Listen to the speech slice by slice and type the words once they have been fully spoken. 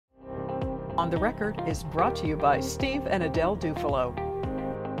On the Record is brought to you by Steve and Adele Dufalo.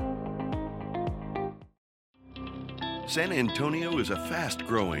 San Antonio is a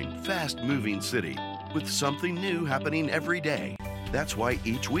fast-growing, fast-moving city with something new happening every day. That's why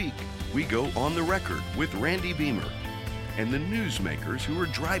each week we go on the record with Randy Beamer and the newsmakers who are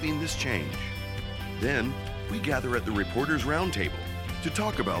driving this change. Then we gather at the Reporters Roundtable to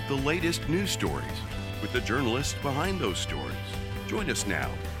talk about the latest news stories with the journalists behind those stories. Join us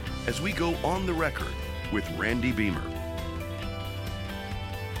now as we go on the record with Randy Beamer.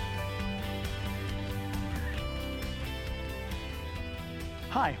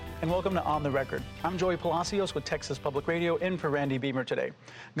 Hi, and welcome to On the Record. I'm Joey Palacios with Texas Public Radio, in for Randy Beamer today.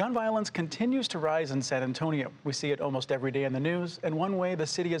 Gun violence continues to rise in San Antonio. We see it almost every day in the news, and one way the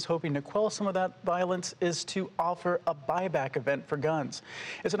city is hoping to quell some of that violence is to offer a buyback event for guns.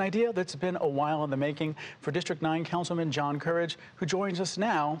 It's an idea that's been a while in the making for District 9 Councilman John Courage, who joins us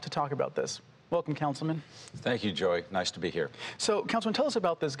now to talk about this. Welcome, Councilman. Thank you, Joey. Nice to be here. So, Councilman, tell us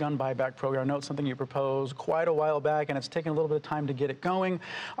about this gun buyback program. I know it's something you proposed quite a while back, and it's taken a little bit of time to get it going.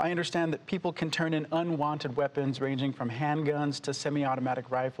 I understand that people can turn in unwanted weapons ranging from handguns to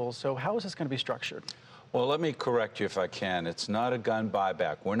semi-automatic rifles. So how is this going to be structured? Well, let me correct you if I can. It's not a gun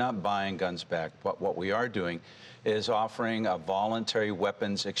buyback. We're not buying guns back. But what we are doing is offering a voluntary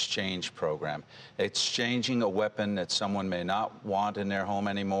weapons exchange program, exchanging a weapon that someone may not want in their home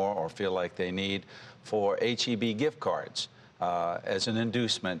anymore or feel like they need for HEB gift cards as an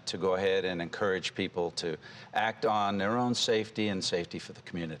inducement to go ahead and encourage people to act on their own safety and safety for the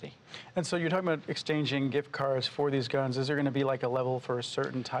community. And so you're talking about exchanging gift cards for these guns. Is there going to be like a level for a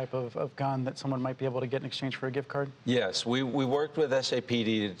certain type of gun that someone might be able to get in exchange for a gift card? Yes, we worked with SAPD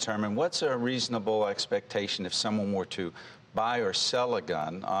to determine what's a reasonable expectation if someone were to buy or sell a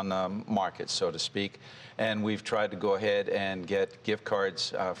gun on the market, so to speak. And we've tried to go ahead and get gift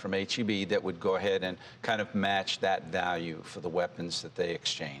cards from HEB that would go ahead and kind of match that value for the weapons that they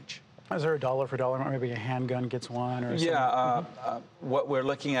exchange. Is there a dollar for dollar? Maybe a handgun gets one or something? Yeah, what we're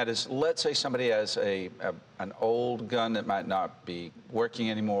looking at is, let's say somebody has an old gun that might not be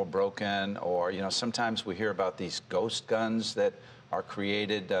working anymore, broken, or, you know, sometimes we hear about these ghost guns that are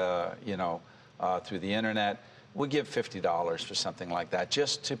created, through the internet. We give $50 for something like that,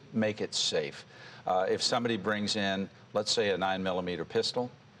 just to make it safe. If somebody brings in, let's say, a 9mm pistol,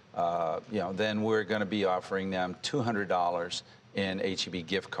 then we're going to be offering them $200 in HEB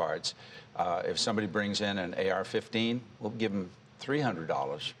gift cards. If somebody brings in an AR-15, we'll give them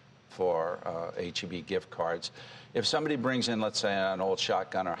 $300 for HEB gift cards. If somebody brings in, let's say, an old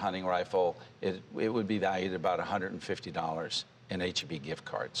shotgun or hunting rifle, it would be valued at about $150 in HEB gift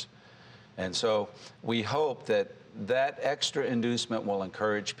cards. And so we hope that that extra inducement will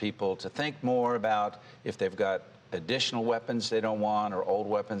encourage people to think more about if they've got additional weapons they don't want or old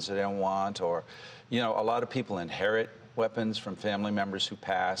weapons they don't want, or, a lot of people inherit weapons from family members who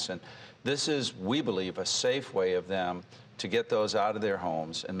pass. And this is, we believe, a safe way of them to get those out of their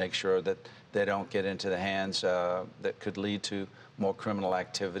homes and make sure that they don't get into the hands that could lead to more criminal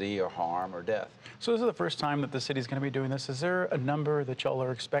activity or harm or death. So this is the first time that the city's going to be doing this. Is there a number that y'all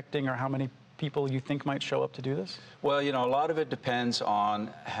are expecting, or how many people you think might show up to do this? Well, a lot of it depends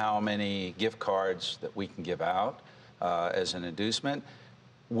on how many gift cards that we can give out as an inducement.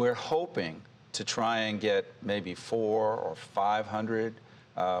 We're hoping to try and get maybe 400 or 500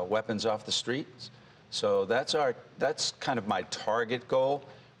 weapons off the streets. So that's kind of my target goal.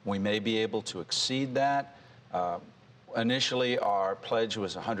 We may be able to exceed that. Initially, our pledge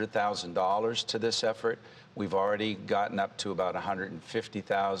was $100,000 to this effort. We've already gotten up to about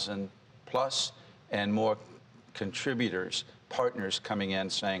 $150,000 plus, and more contributors, partners coming in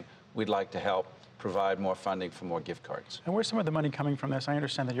saying, we'd like to help provide more funding for more gift cards. And where's some of the money coming from this? I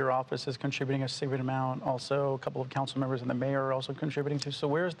understand that your office is contributing a significant amount. Also, a couple of council members and the mayor are also contributing to. So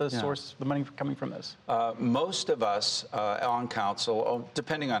where's the source of the money coming from this? Most of us on council,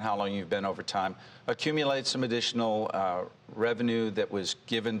 depending on how long you've been over time, accumulate some additional revenue that was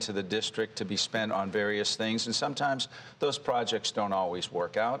given to the district to be spent on various things. And sometimes those projects don't always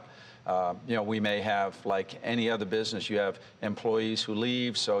work out. We may have, like any other business, you have employees who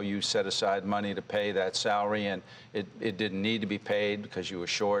leave, so you set aside money to pay that salary, and it didn't need to be paid because you were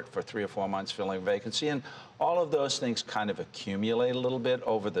short for 3 or 4 months filling a vacancy. And all of those things kind of accumulate a little bit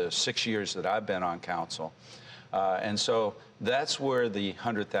over the 6 years that I've been on council. And so that's where the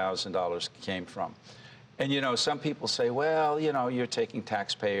 $100,000 came from. And, some people say, well, you're taking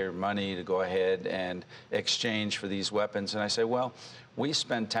taxpayer money to go ahead and exchange for these weapons. And I say, well, we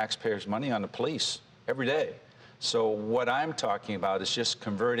spend taxpayers' money on the police every day. So what I'm talking about is just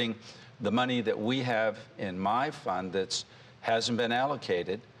converting the money that we have in my fund that hasn't been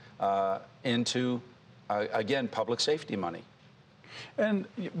allocated into, again, public safety money. And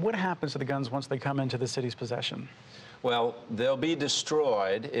what happens to the guns once they come into the city's possession? Well, they'll be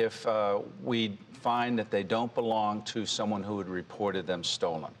destroyed if we find that they don't belong to someone who had reported them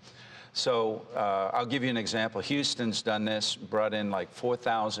stolen. So I'll give you an example. Houston's done this, brought in like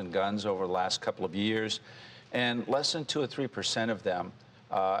 4,000 guns over the last couple of years, and less than 2 or 3% of them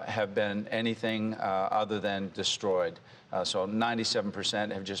have been anything other than destroyed. So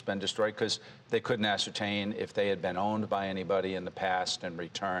 97% have just been destroyed because they couldn't ascertain if they had been owned by anybody in the past and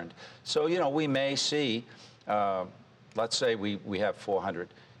returned. So, you know, we may see, let's say we have 400.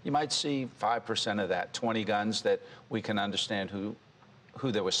 You might see 5% of that, 20 guns that we can understand who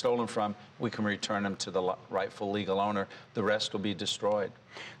they were stolen from. We can return them to the rightful legal owner. The rest will be destroyed.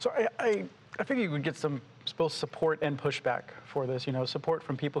 So I figure you would get some both support and pushback for this, you know, support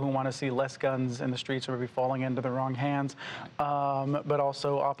from people who want to see less guns in the streets or maybe falling into the wrong hands, but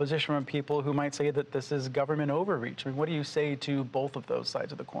also opposition from people who might say that this is government overreach. I mean, what do you say to both of those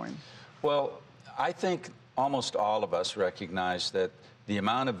sides of the coin? Well, I think almost all of us recognize that the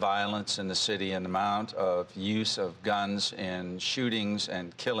amount of violence in the city and the amount of use of guns in shootings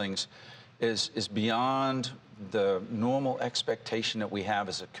and killings is beyond the normal expectation that we have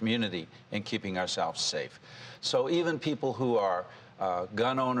as a community in keeping ourselves safe. So even people who are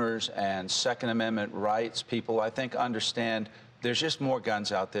gun owners and Second Amendment rights people, I think, understand there's just more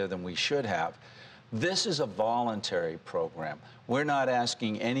guns out there than we should have. This is a voluntary program. We're not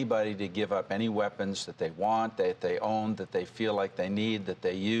asking anybody to give up any weapons that they want, that they own, that they feel like they need, that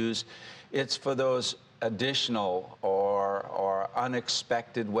they use. It's for those additional or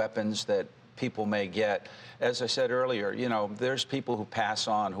unexpected weapons that people may get. As I said earlier, you know, there's people who pass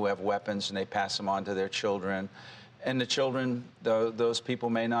on, who have weapons, and they pass them on to their children. And the children, those people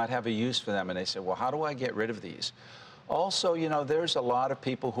may not have a use for them. And they say, well, how do I get rid of these? Also, you know, there's a lot of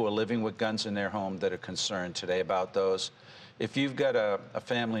people who are living with guns in their home that are concerned today about those. If you've got a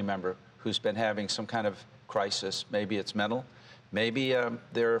family member who's been having some kind of crisis, maybe it's mental, maybe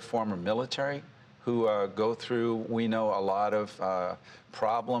they're a former military who go through, we know, a lot of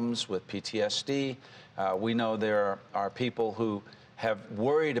problems with PTSD. We know there are people who have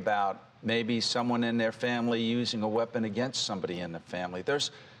worried about maybe someone in their family using a weapon against somebody in the family.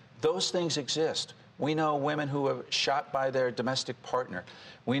 Those things exist. We know women who are shot by their domestic partner.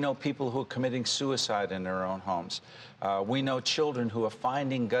 We know people who are committing suicide in their own homes. We know children who are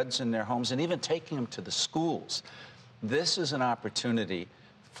finding guns in their homes and even taking them to the schools. This is an opportunity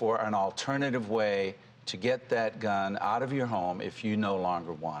for an alternative way to get that gun out of your home if you no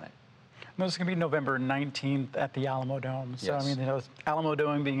longer want it. No, this is going to be November 19th at the Alamo Dome. So, Yes. I mean, you know, Alamo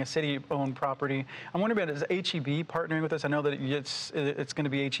Dome being a city-owned property. I'm wondering about, is HEB partnering with us? I know that it's going to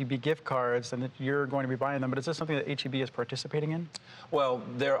be HEB gift cards and that you're going to be buying them, but is this something that HEB is participating in? Well,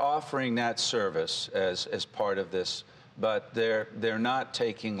 they're offering that service as part of this, but they're not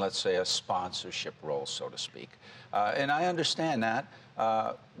taking, let's say, a sponsorship role, so to speak. And I understand that.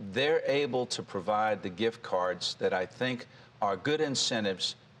 They're able to provide the gift cards that I think are good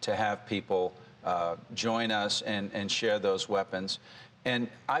incentives to have people join us and share those weapons. And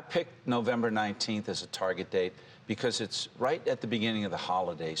I picked November 19th as a target date because it's right at the beginning of the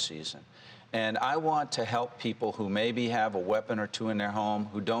holiday season. And I want to help people who maybe have a weapon or two in their home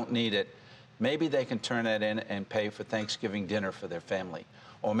who don't need it. Maybe they can turn that in and pay for Thanksgiving dinner for their family.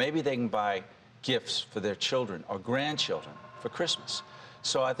 Or maybe they can buy gifts for their children or grandchildren for Christmas.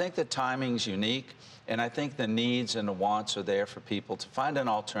 So I think the timing's unique, and I think the needs and the wants are there for people to find an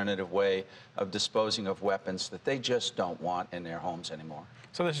alternative way of disposing of weapons that they just don't want in their homes anymore.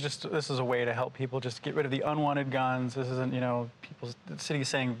 So this is a way to help people just get rid of the unwanted guns. This isn't, you know, the city's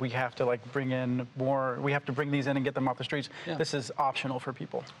saying we have to like bring in more, we have to bring these in and get them off the streets. Yeah. This is optional for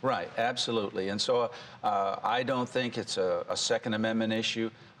people. Right, absolutely. And so I don't think it's a Second Amendment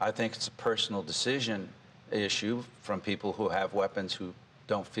issue. I think it's a personal decision issue from people who have weapons who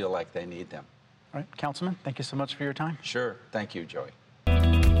don't feel like they need them. All right, Councilman, thank you so much for your time. Sure. Thank you, Joey.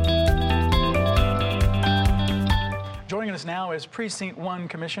 Joining us now is Precinct 1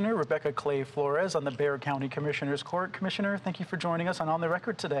 Commissioner Rebecca Clay Flores on the Bexar County Commissioner's Court. Commissioner, thank you for joining us on the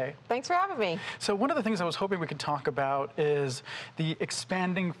Record today. Thanks for having me. So one of the things I was hoping we could talk about is the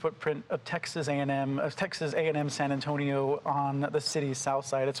expanding footprint of Texas A&M San Antonio on the city's south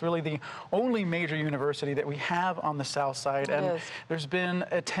side. It's really the only major university that we have on the south side. And there's been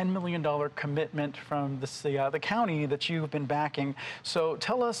a $10 million commitment from the county that you've been backing. So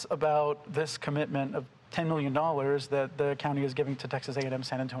tell us about this commitment of $10 million that the county is giving to Texas A&M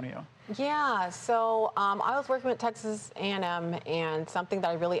San Antonio. Yeah, so I was working with Texas A&M, and something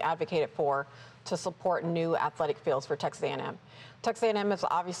that I really advocated for to support new athletic fields for Texas A&M. Texas A&M is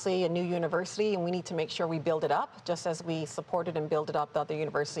obviously a new university, and we need to make sure we build it up, just as we supported and built it up the other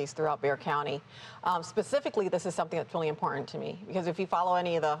universities throughout Bexar County. Specifically, this is something that's really important to me, because if you follow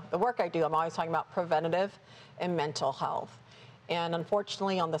any of the work I do, I'm always talking about preventative and mental health. And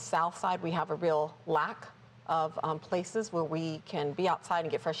unfortunately, on the south side, we have a real lack of places where we can be outside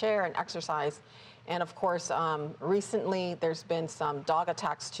and get fresh air and exercise. And of course, recently there's been some dog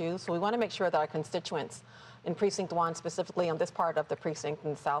attacks too. So we want to make sure that our constituents in Precinct 1, specifically on this part of the precinct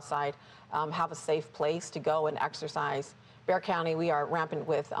in the south side, have a safe place to go and exercise. Bexar County, we are rampant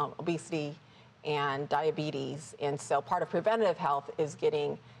with obesity and diabetes. And so part of preventative health is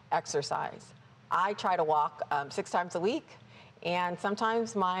getting exercise. I try to walk 6 times a week. And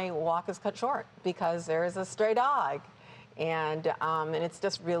sometimes my walk is cut short because there is a stray dog. And it's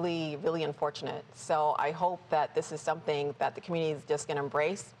just really, really unfortunate. So I hope that this is something that the community is just going to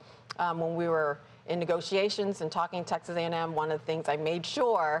embrace. When we were in negotiations and talking to Texas A&M, one of the things I made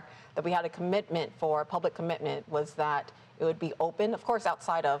sure that we had a commitment for, public commitment, was that it would be open, of course,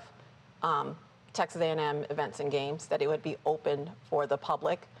 outside of Texas A&M events and games, that it would be open for the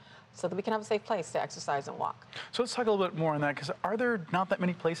public, so that we can have a safe place to exercise and walk. So let's talk a little bit more on that, because are there not that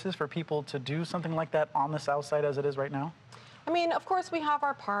many places for people to do something like that on the south side as it is right now? I mean, of course, we have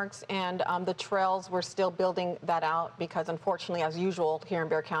our parks and the trails. We're still building that out because, unfortunately, as usual here in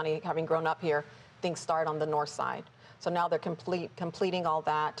Bexar County, having grown up here, things start on the north side. So now they're completing all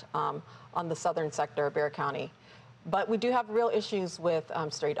that on the southern sector of Bexar County. But we do have real issues with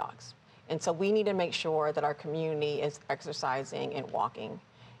stray dogs. And so we need to make sure that our community is exercising and walking.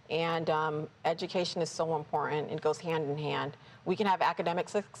 And education is so important. It goes hand in hand. We can have academic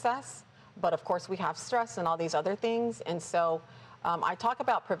success, but of course we have stress and all these other things. And so I talk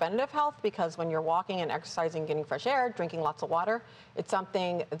about preventative health because when you're walking and exercising, getting fresh air, drinking lots of water, it's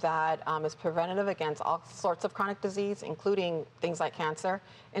something that is preventative against all sorts of chronic disease, including things like cancer,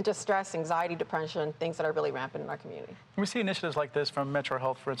 and just stress, anxiety, depression, things that are really rampant in our community. We see initiatives like this from Metro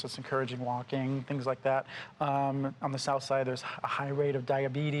Health, for instance, encouraging walking, things like that. On the south side, there's a high rate of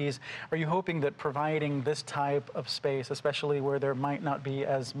diabetes. Are you hoping that providing this type of space, especially where there might not be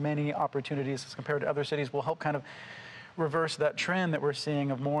as many opportunities as compared to other cities, will help kind of reverse that trend that we're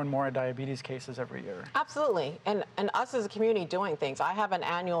seeing of more and more diabetes cases every year? Absolutely. And us as a community doing things. I have an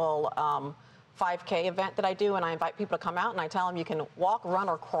annual 5K event that I do, and I invite people to come out, and I tell them you can walk, run,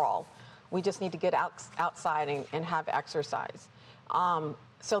 or crawl. We just need to get outside and have exercise.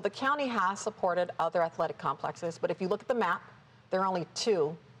 So the county has supported other athletic complexes, but if you look at the map, there are only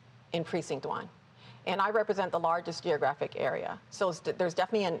 2 in Precinct 1. And I represent the largest geographic area. So there's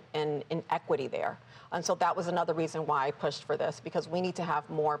definitely an inequity there. And so that was another reason why I pushed for this, because we need to have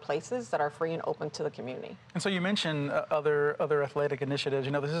more places that are free and open to the community. And so you mentioned other athletic initiatives.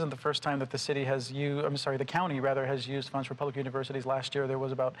 You know, this isn't the first time that the city has used, the county rather, has used funds for public universities. Last year there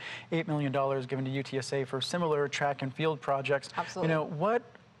was about $8 million given to UTSA for similar track and field projects. Absolutely. You know, what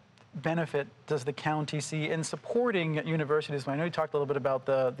benefit does the county see in supporting universities? I know you talked a little bit about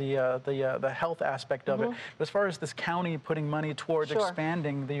the health aspect of it, but as far as this county putting money towards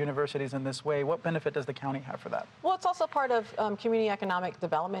expanding the universities in this way, what benefit does the county have for that? Well, it's also part of community economic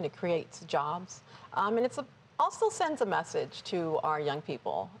development. It creates jobs, and it's also sends a message to our young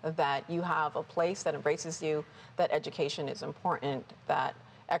people that you have a place that embraces you, that education is important, that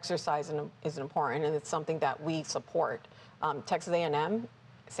exercise is important, and it's something that we support. Texas A&M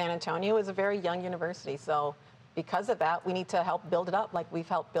San Antonio is a very young university, so because of that, we need to help build it up like we've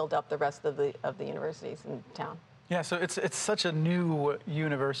helped build up the rest of the universities in town. Yeah, so it's such a new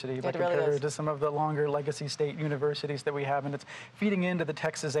university compared to some of the longer legacy state universities that we have, and it's feeding into the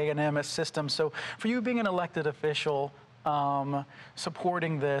Texas A&M system. So for you being an elected official,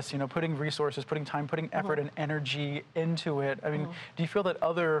 supporting this, you know, putting resources, putting time, putting effort and energy into it. I mean, do you feel that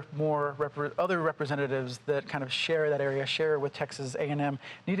other representatives that kind of share that area, share with Texas A&M,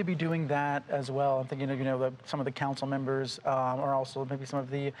 need to be doing that as well? I'm thinking of, you know, some of the council members, or also maybe some of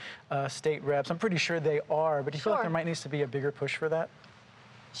the state reps. I'm pretty sure they are, but do you feel like there might need to be a bigger push for that?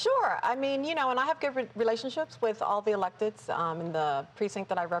 Sure. I mean, you know, and I have good relationships with all the electeds in the precinct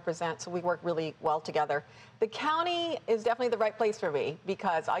that I represent, so we work really well together. The county is definitely the right place for me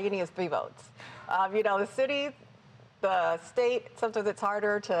because all you need is 3 votes. You know, the city, the state, sometimes it's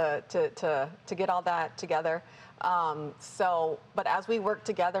harder to get all that together. But as we work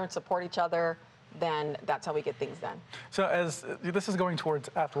together and support each other, then that's how we get things done. So as this is going towards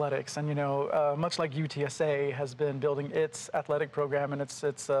athletics, and much like UTSA has been building its athletic program and its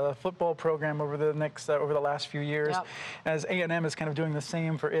football program over the last few years, Yep. as A&M is kind of doing the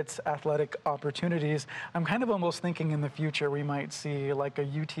same for its athletic opportunities, I'm kind of almost thinking in the future we might see like a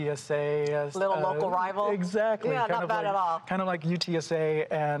UTSA as Little local rival. Exactly. Yeah, not bad at all. Kind of like UTSA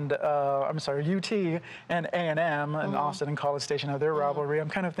and UT and A&M and Austin and College Station have their rivalry. I'm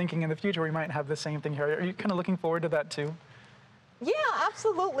kind of thinking in the future we might have the same thing here. Are you kind of looking forward to that too? Yeah,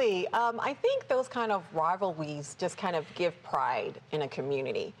 absolutely. I think those kind of rivalries just kind of give pride in a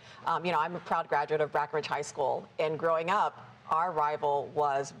community. I'm a proud graduate of Breckenridge High School, and growing up, our rival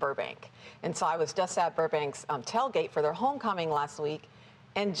was Burbank. And so I was just at Burbank's tailgate for their homecoming last week,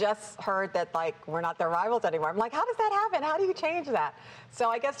 and just heard that, like, we're not their rivals anymore. I'm like, how does that happen? How do you change that? So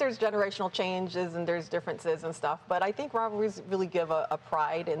I guess there's generational changes and there's differences and stuff, but I think rivalries really give a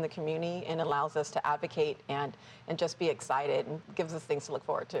pride in the community and allows us to advocate and just be excited and gives us things to look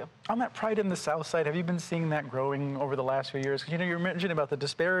forward to. On that pride in the South Side, have you been seeing that growing over the last few years? Because you mentioned about the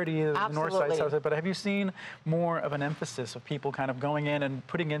disparity of the North Side, South Side, but have you seen more of an emphasis of people kind of going in and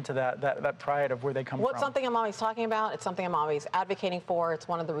putting into that pride of where they come from? Well, it's something I'm always talking about. It's something I'm always advocating for. It's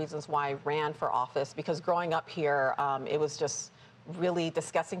one of the reasons why I ran for office, because growing up here, it was just really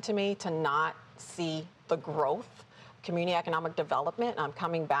disgusting to me to not see the growth, community economic development. I'm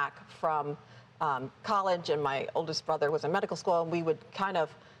coming back from college, and my oldest brother was in medical school, and we would kind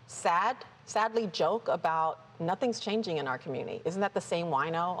of sadly joke about nothing's changing in our community. Isn't that the same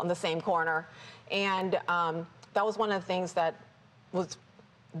wino on the same corner? And that was one of the things that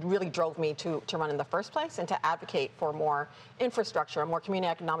really drove me to run in the first place and to advocate for more infrastructure, more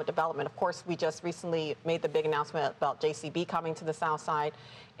community economic development. Of course, we just recently made the big announcement about JCB coming to the South Side.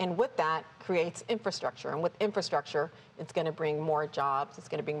 And with that creates infrastructure. And with infrastructure, it's going to bring more jobs. It's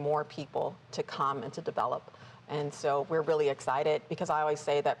going to bring more people to come and to develop. And so we're really excited, because I always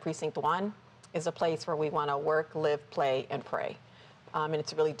say that Precinct 1 is a place where we want to work, live, play, and pray. And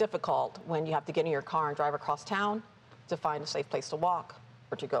it's really difficult when you have to get in your car and drive across town to find a safe place to walk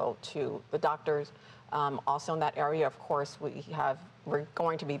or to go to the doctors. Also in that area, of course, we're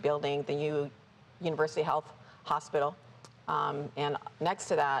going to be building the new University Health Hospital. And next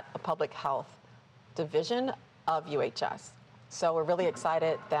to that, a public health division of UHS. So we're really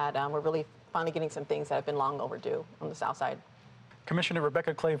excited that we're really finally getting some things that have been long overdue on the South Side. Commissioner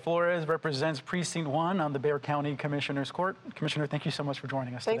Rebecca Clay Flores represents Precinct 1 on the Bexar County Commissioner's Court. Commissioner, thank you so much for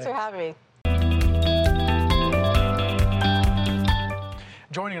joining us Thanks today. for having me.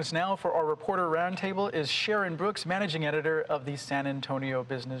 Joining us now for our reporter roundtable is Sharon Brooks, managing editor of the San Antonio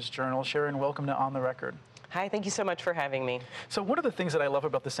Business Journal. Sharon, welcome to On the Record. Hi, thank you so much for having me. So one of the things that I love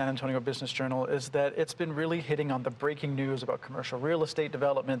about the San Antonio Business Journal is that it's been really hitting on the breaking news about commercial real estate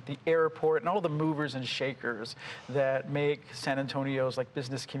development, the airport, and all the movers and shakers that make San Antonio's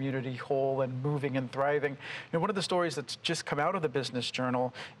business community whole and moving and thriving. One of the stories that's just come out of the Business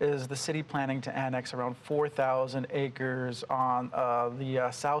Journal is the city planning to annex around 4,000 acres on the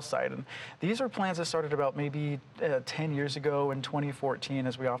south side. And these are plans that started about maybe 10 years ago in 2014,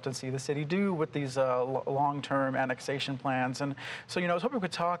 as we often see the city do with these long-term annexation plans. And so, I was hoping we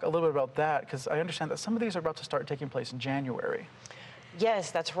could talk a little bit about that, because I understand that some of these are about to start taking place in January.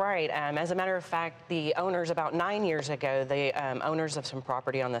 Yes, that's right. As a matter of fact, the owners, about 9 years ago, the owners of some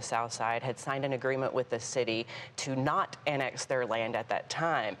property on the south side had signed an agreement with the city to not annex their land at that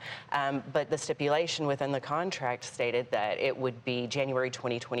time. But the stipulation within the contract stated that it would be January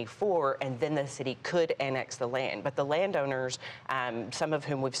 2024, and then the city could annex the land. But the landowners, some of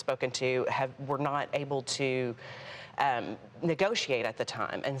whom we've spoken to, were not able to negotiate at the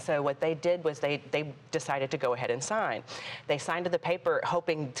time. And so what they did was they decided to go ahead and sign. They signed the paper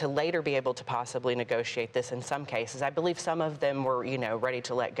hoping to later be able to possibly negotiate this in some cases. I believe some of them were, ready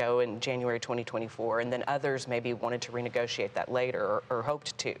to let go in January 2024, and then others maybe wanted to renegotiate that later or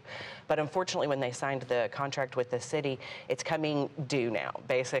hoped to. But unfortunately, when they signed the contract with the city, it's coming due now.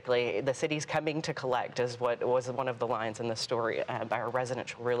 Basically, the city's coming to collect, is what was one of the lines in the story by a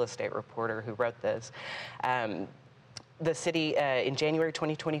residential real estate reporter who wrote this. The city in January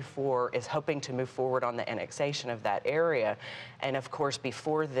 2024 is hoping to move forward on the annexation of that area. And of course,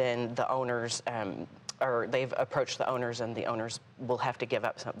 before then, the owners, or they've approached the owners, and the owners will have to give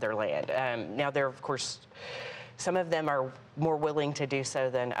up some of their land. Now, there, of course, some of them are more willing to do so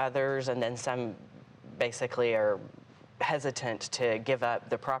than others, and then some basically are hesitant to give up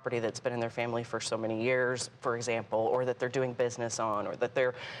the property that's been in their family for so many years, for example, or that they're doing business on, or that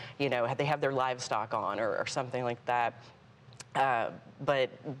they're, they have their livestock on, or something like that. But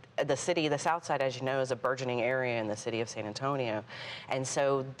the city, the South Side, as you know, is a burgeoning area in the city of San Antonio. And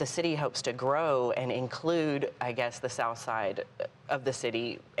so the city hopes to grow and include, I guess, the South Side of the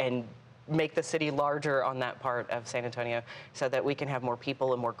city and make the city larger on that part of San Antonio so that we can have more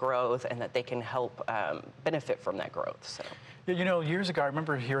people and more growth and that they can help benefit from that growth. So. Yeah, you know, years ago, I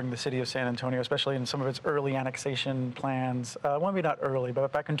remember hearing the city of San Antonio, especially in some of its early annexation plans, well, maybe not early,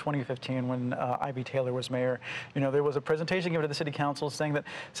 but back in 2015 when Ivy Taylor was mayor, you know, there was a presentation given to the city council saying that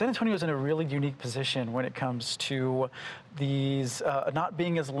San Antonio is in a really unique position when it comes to these not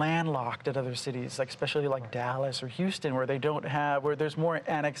being as landlocked as other cities, like especially like Dallas or Houston, where they don't have, where there's more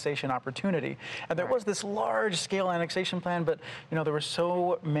annexation opportunity. And there was this large-scale annexation plan, but, you know, there were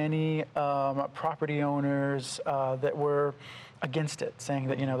so many property owners that were against it, saying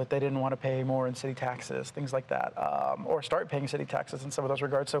that, you know, that they didn't want to pay more in city taxes, things like that, or start paying city taxes in some of those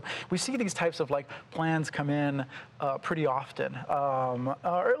regards. So we see these types of like plans come in pretty often,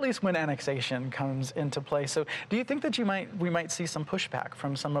 or at least when annexation comes into play. So do you think that we might see some pushback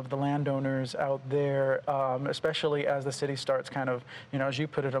from some of the landowners out there, especially as the city starts kind of, you know, as you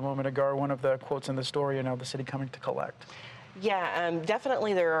put it a moment ago, one of the quotes in the story, you know, the city coming to collect? Yeah,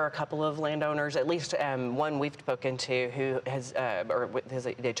 definitely there are a couple of landowners, at least one we've spoken to who has, or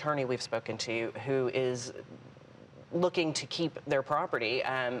the attorney we've spoken to, who is looking to keep their property.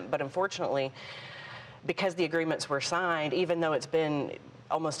 But unfortunately, because the agreements were signed, even though it's been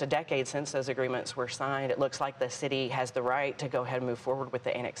almost a decade since those agreements were signed, it looks like the city has the right to go ahead and move forward with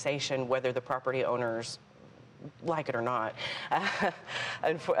the annexation, whether the property owners like it or not.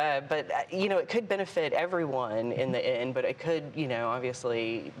 But, you know, it could benefit everyone in the end, but it could, you know,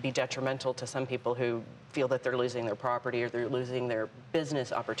 obviously be detrimental to some people who feel that they're losing their property or they're losing their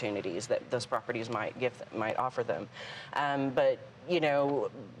business opportunities that those properties might offer them. But, you know,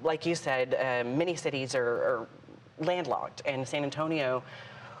 like you said, many cities are landlocked, and San Antonio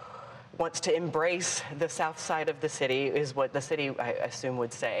wants to embrace the south side of the city, is what the city, I assume,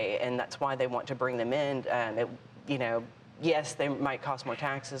 would say, and that's why they want to bring them in. You know, yes, they might cost more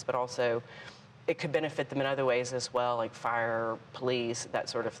taxes, but also it could benefit them in other ways as well, like fire, police, that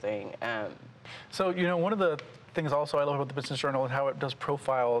sort of thing. So, you know, one of the things also I love about the Business Journal is how it does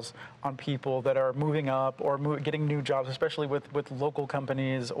profiles on people that are moving up or getting new jobs, especially with local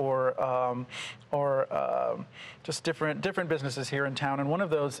companies or just different businesses here in town. And one of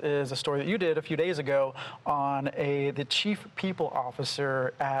those is a story that you did a few days ago on the chief people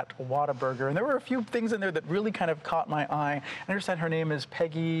officer at Whataburger. And there were a few things in there that really kind of caught my eye. I understand her name is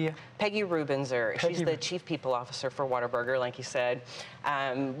Peggy Rubenzer. She's the chief people officer for Whataburger, like you said.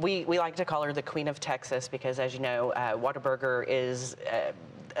 We like to call her the Queen of Texas because, as you know, Whataburger is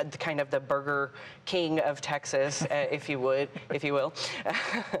kind of the Burger King of Texas, if you will.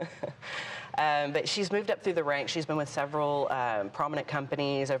 But she's moved up through the ranks. She's been with several prominent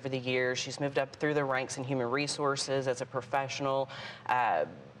companies over the years. She's moved up through the ranks in human resources as a professional.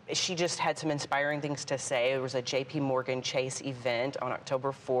 She just had some inspiring things to say. There was a JP Morgan Chase event on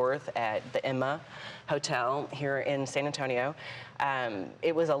October 4th at the Emma Hotel here in San Antonio.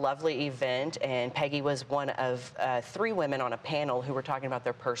 It was a lovely event, and Peggy was one of 3 women on a panel who were talking about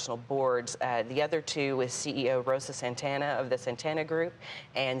their personal boards. The other 2 was CEO Rosa Santana of the Santana Group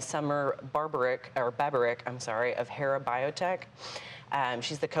and Summer Babarick of Hera Biotech.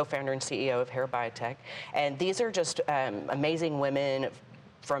 She's the co-founder and CEO of Hera Biotech. And these are just amazing women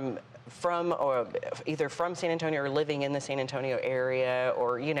from or either from San Antonio or living in the San Antonio area,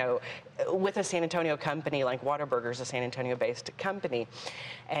 or, you know, with a San Antonio company like Whataburger is a San Antonio-based company.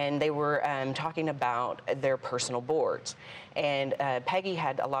 And they were talking about their personal boards. And Peggy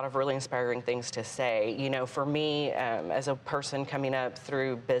had a lot of really inspiring things to say. You know, for me, as a person coming up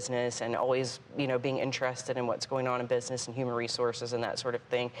through business and always, you know, being interested in what's going on in business and human resources and that sort of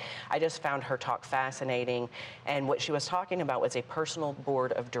thing, I just found her talk fascinating. And what she was talking about was a personal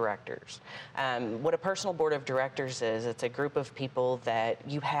board of directors. What a personal board of directors is, it's a group of people that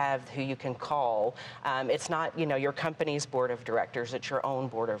you have who you can call. It's not, you know, your company's board of directors, it's your own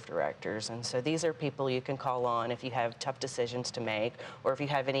board of directors. And so these are people you can call on if you have tough decisions to make, or if you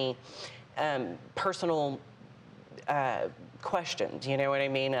have any personal questions, you know what I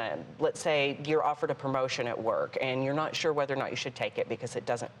mean? Let's say you're offered a promotion at work and you're not sure whether or not you should take it because it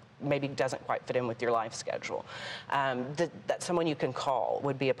maybe doesn't quite fit in with your life schedule. That's someone you can call,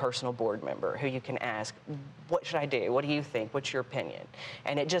 would be a personal board member who you can ask, what should I do? What do you think? What's your opinion?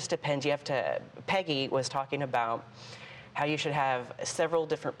 And it just depends. You have to, Peggy was talking about how you should have several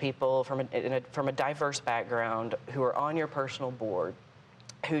different people from a diverse background who are on your personal board,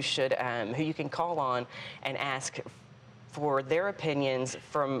 who you can call on and ask for their opinions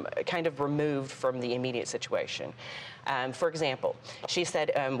from kind of removed from the immediate situation. For example, she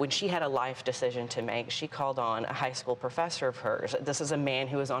said when she had a life decision to make, she called on a high school professor of hers. This is a man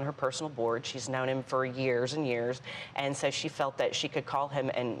who is on her personal board. She's known him for years and years, and so she felt that she could call him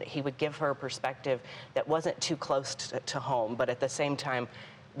and he would give her a perspective that wasn't too close to home, but at the same time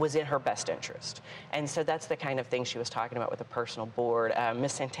was in her best interest. And so that's the kind of thing she was talking about with a personal board.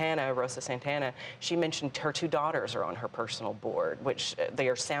 Miss Santana, Rosa Santana, she mentioned her 2 daughters are on her personal board, which they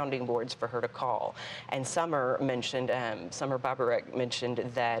are sounding boards for her to call. And Summer Buyback mentioned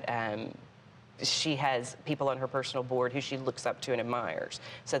that she has people on her personal board who she looks up to and admires,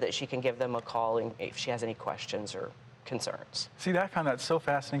 so that she can give them a call if she has any questions or concerns. See, I found that so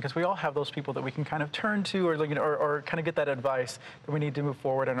fascinating, because we all have those people that we can kind of turn to, or kind of get that advice that we need to move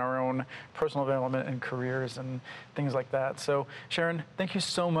forward in our own personal development and careers and things like that. So, Sharon, thank you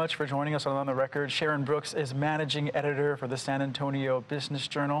so much for joining us on the Record. Sharon Brooks is managing editor for the San Antonio Business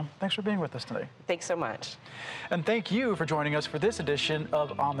Journal. Thanks for being with us today. Thanks so much. And thank you for joining us for this edition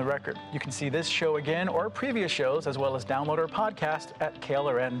of On the Record. You can see this show again or previous shows, as well as download our podcast at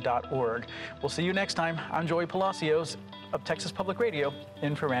klrn.org. We'll see you next time. I'm Joey Palacios of Texas Public Radio,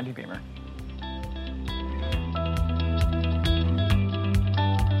 in for Randy Beamer.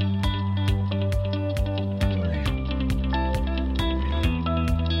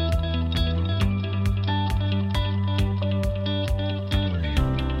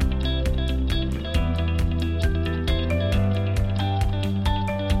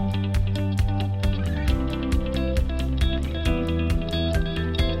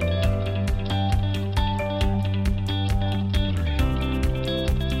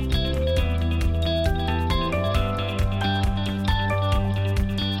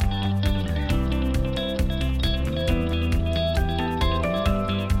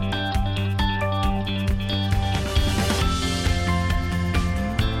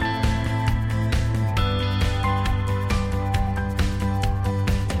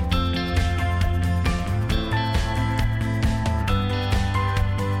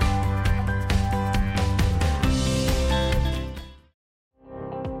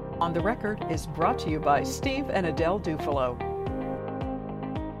 On the Record is brought to you by Steve and Adele Dufalo.